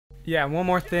Yeah, one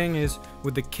more thing is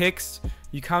with the kicks,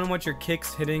 you kind of want your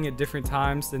kicks hitting at different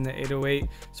times than the 808,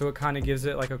 so it kind of gives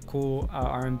it like a cool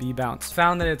R&B bounce.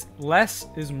 Found that it's less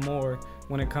is more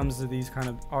when it comes to these kind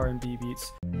of R&B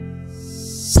beats.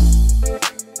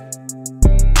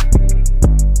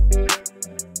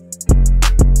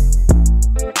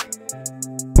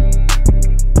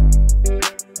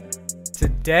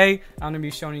 Today, I'm gonna be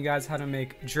showing you guys how to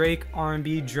make Drake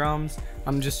R&B drums.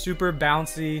 I'm just super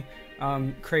bouncy,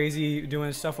 crazy,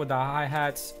 doing stuff with the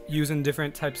hi-hats, using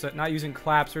different types of, not using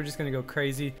claps, we're just gonna go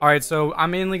crazy. All right, so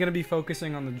I'm mainly gonna be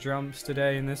focusing on the drums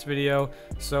today in this video.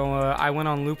 So I went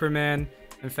on Looperman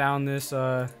and found this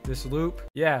this loop.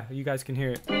 Yeah, you guys can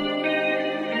hear it.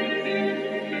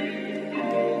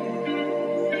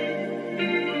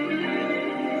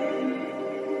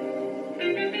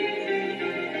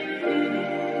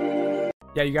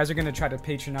 Yeah, you guys are gonna try to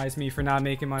patronize me for not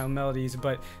making my own melodies,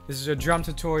 but this is a drum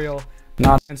tutorial.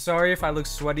 And sorry if I look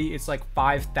sweaty. It's like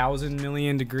 5,000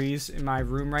 million degrees in my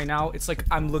room right now. It's like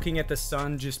I'm looking at the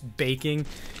sun just baking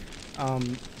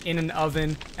in an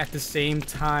oven at the same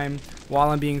time while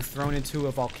I'm being thrown into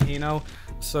a volcano.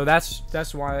 So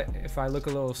that's why if I look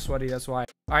a little sweaty, that's why.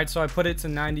 All right, so I put it to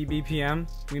 90 BPM.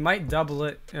 We might double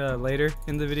it later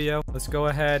in the video. Let's go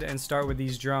ahead and start with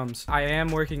these drums. I am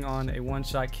working on a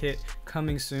one-shot kit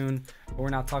coming soon, but we're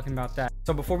not talking about that.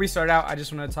 So before we start out, I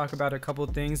just want to talk about a couple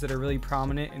of things that are really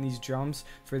prominent in these drums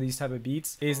for these type of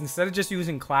beats. Is instead of just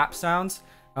using clap sounds,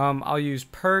 I'll use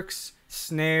perks,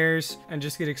 snares, and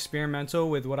just get experimental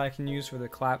with what I can use for the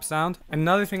clap sound.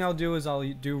 Another thing I'll do is I'll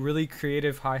do really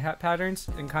creative hi-hat patterns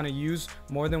and kind of use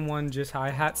more than one just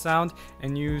hi-hat sound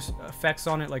and use effects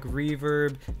on it like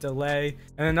reverb, delay.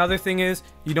 And another thing is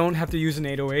you don't have to use an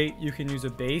 808, you can use a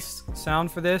bass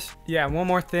sound for this. Yeah, one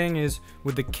more thing is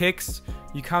with the kicks,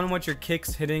 you kind of want your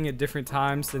kicks hitting at different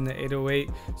times than the 808,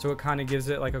 so it kind of gives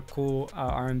it like a cool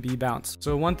R&B bounce.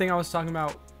 So one thing I was talking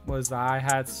about was the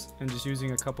hi-hats and just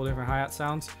using a couple different hi-hat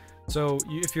sounds. So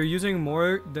if you're using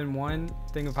more than one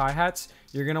thing of hi-hats,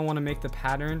 you're gonna want to make the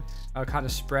pattern kind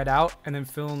of spread out and then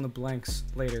fill in the blanks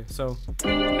later. So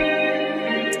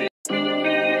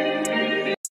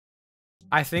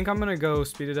I think I'm gonna go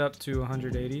speed it up to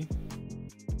 180,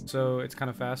 so it's kind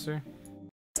of faster.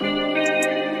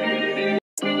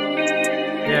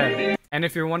 Yeah, and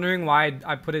if you're wondering why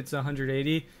I put it to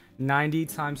 180, 90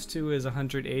 times 2 is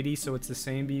 180, so it's the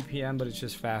same BPM, but it's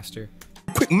just faster.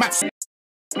 Quick math.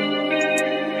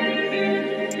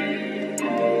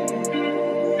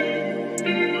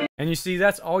 And you see,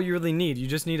 that's all you really need. You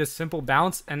just need a simple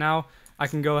bounce, and now I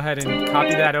can go ahead and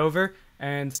copy that over,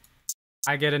 and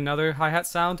I get another hi-hat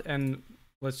sound, and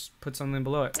let's put something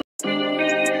below it.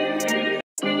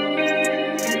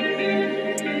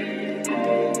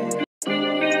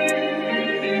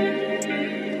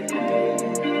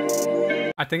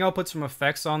 I think I'll put some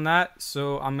effects on that,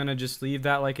 so I'm gonna just leave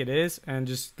that like it is and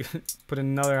just put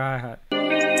another hi-hat.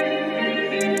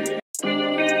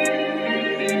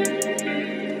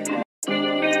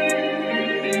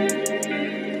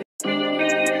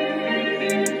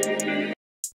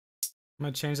 I'm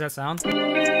gonna change that sound.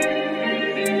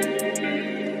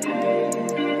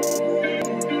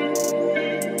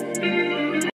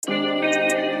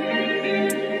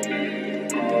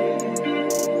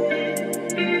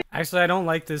 Actually, I don't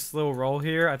like this little roll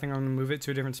here. I think I'm gonna move it to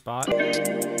a different spot. Yeah,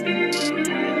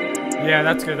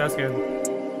 that's good, that's good.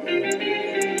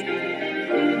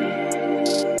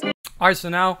 All right, so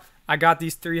now I got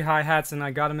these 3 hi-hats and I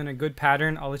got them in a good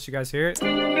pattern. I'll let you guys hear it.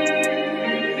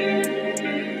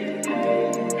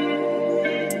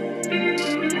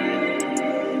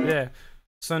 Yeah,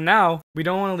 so now we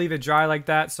don't want to leave it dry like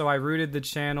that, so I rooted the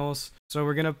channels. So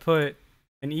we're gonna put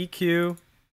an EQ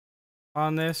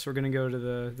on this. We're gonna go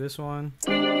to this one,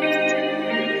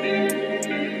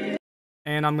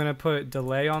 and I'm gonna put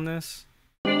delay on this.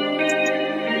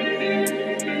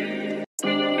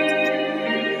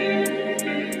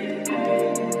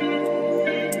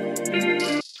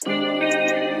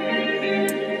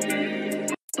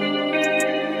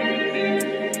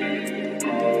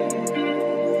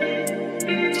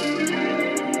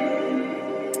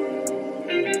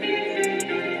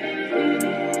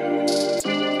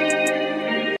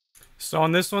 So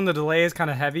on this one, the delay is kind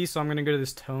of heavy, so I'm gonna go to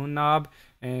this tone knob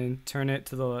and turn it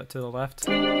to the left.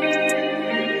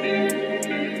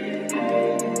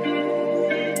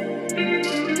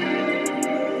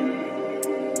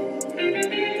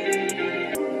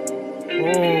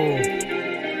 Oh.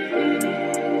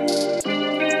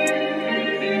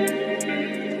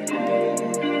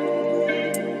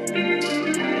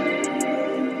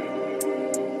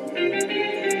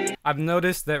 I've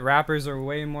noticed that rappers are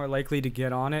way more likely to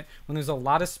get on it when there's a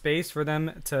lot of space for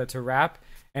them to rap,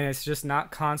 and it's just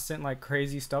not constant like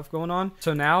crazy stuff going on.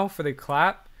 So now for the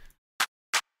clap,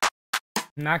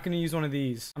 I'm not gonna use one of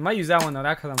these. I might use that one though,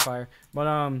 that cause I'm fire. But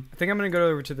I think I'm gonna go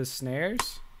over to the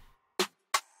snares.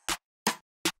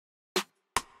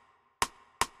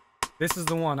 This is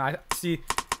the one. I see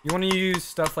you want to use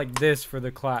stuff like this for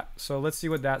the clap. So let's see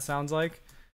what that sounds like.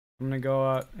 I'm gonna go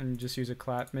up and just use a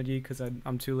clap MIDI because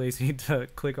I'm too lazy to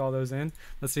click all those in.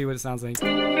 Let's see what it sounds like.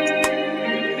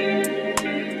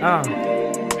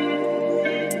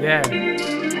 Yeah.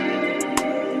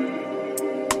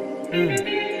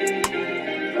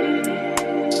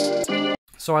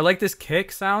 So I like this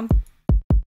kick sound,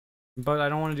 but I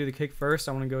don't want to do the kick first.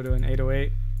 I want to go to an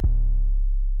 808.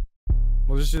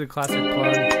 We'll just do the classic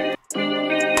plug.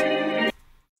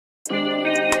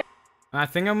 And I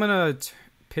think I'm gonna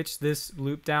pitch this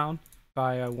loop down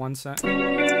by 1 cent.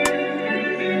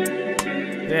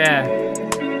 Yeah.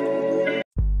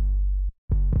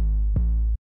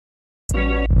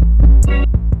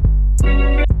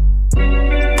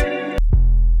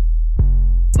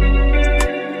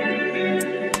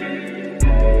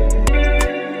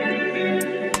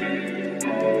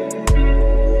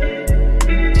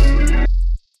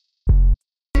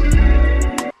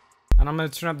 And I'm going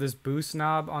to turn up this boost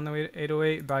knob on the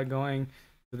 808 by going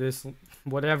to this,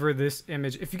 whatever this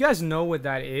image. If you guys know what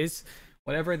that is,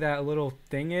 whatever that little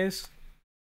thing is,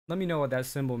 let me know what that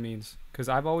symbol means, because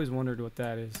I've always wondered what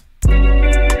that is.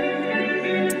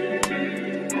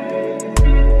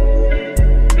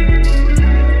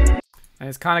 And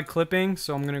it's kind of clipping,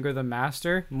 so I'm going to go to the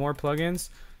master, more plugins,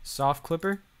 soft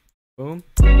clipper, boom.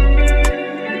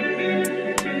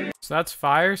 So that's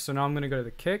fire. So now I'm going to go to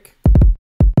the kick.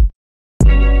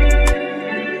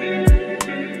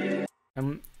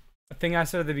 And the thing I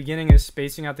said at the beginning is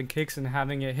spacing out the kicks and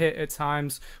having it hit at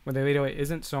times when the 808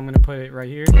 isn't, so I'm going to put it right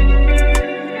here.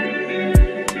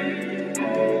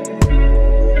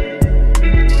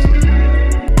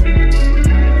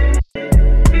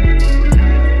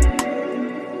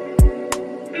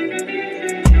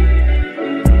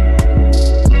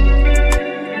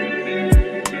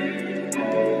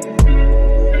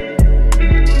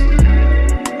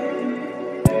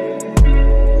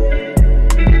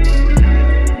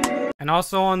 And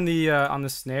also on the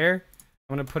snare,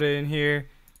 I'm gonna put it in here,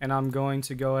 and I'm going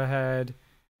to go ahead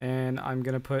and I'm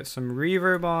gonna put some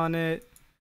reverb on it,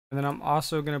 and then I'm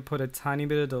also gonna put a tiny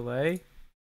bit of delay,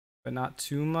 but not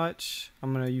too much.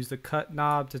 I'm gonna use the cut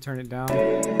knob to turn it down.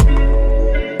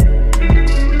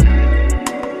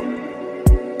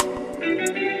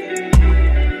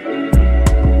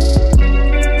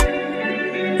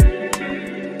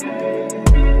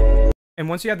 And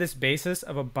once you have this basis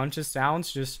of a bunch of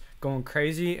sounds just going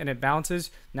crazy and it bounces,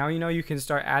 now you know you can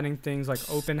start adding things like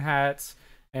open hats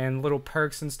and little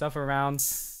perks and stuff around.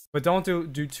 But don't do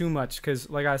too much, because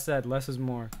like I said, less is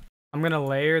more. I'm going to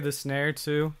layer the snare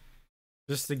too,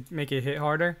 just to make it hit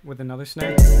harder with another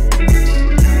snare.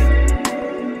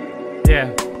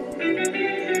 Yeah.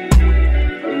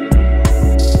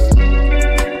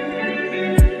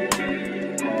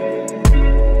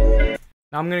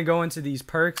 Now I'm going to go into these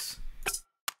perks.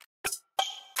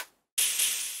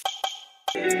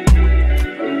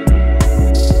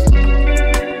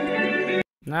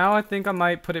 Now I think I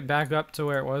might put it back up to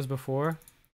where it was before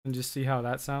and just see how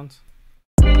that sounds.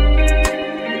 Oh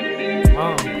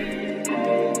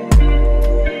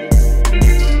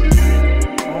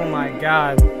my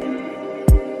god.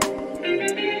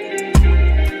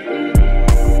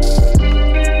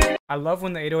 I love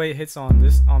when the 808 hits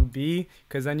on B,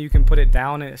 because then you can put it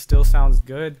down and it still sounds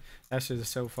good. That shit is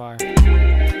so fire.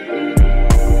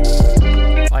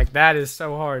 Like, that is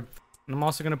so hard. And I'm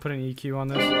also gonna put an EQ on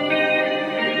this.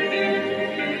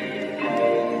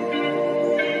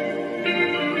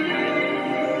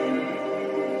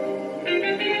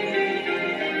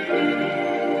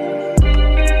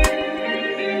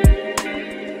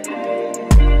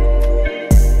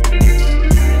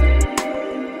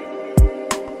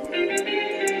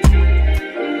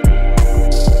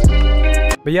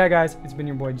 But yeah guys, it's been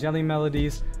your boy Jelly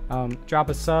Melodies. Drop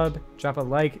a sub, drop a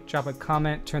like, drop a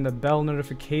comment, turn the bell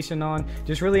notification on.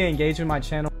 Just really engage with my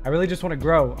channel. I really just want to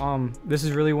grow. This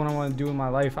is really what I want to do in my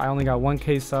life. I only got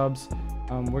 1K subs.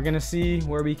 We're gonna see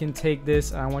where we can take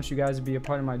this, and I want you guys to be a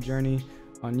part of my journey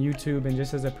on YouTube and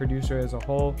just as a producer as a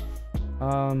whole.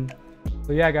 So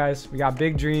yeah guys, we got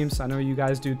big dreams. I know you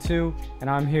guys do too, and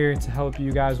I'm here to help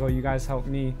you guys while you guys help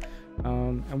me.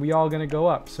 And we all gonna go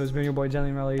up. So it's been your boy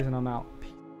Jelly Melodies, and I'm out.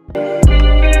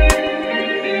 Peace.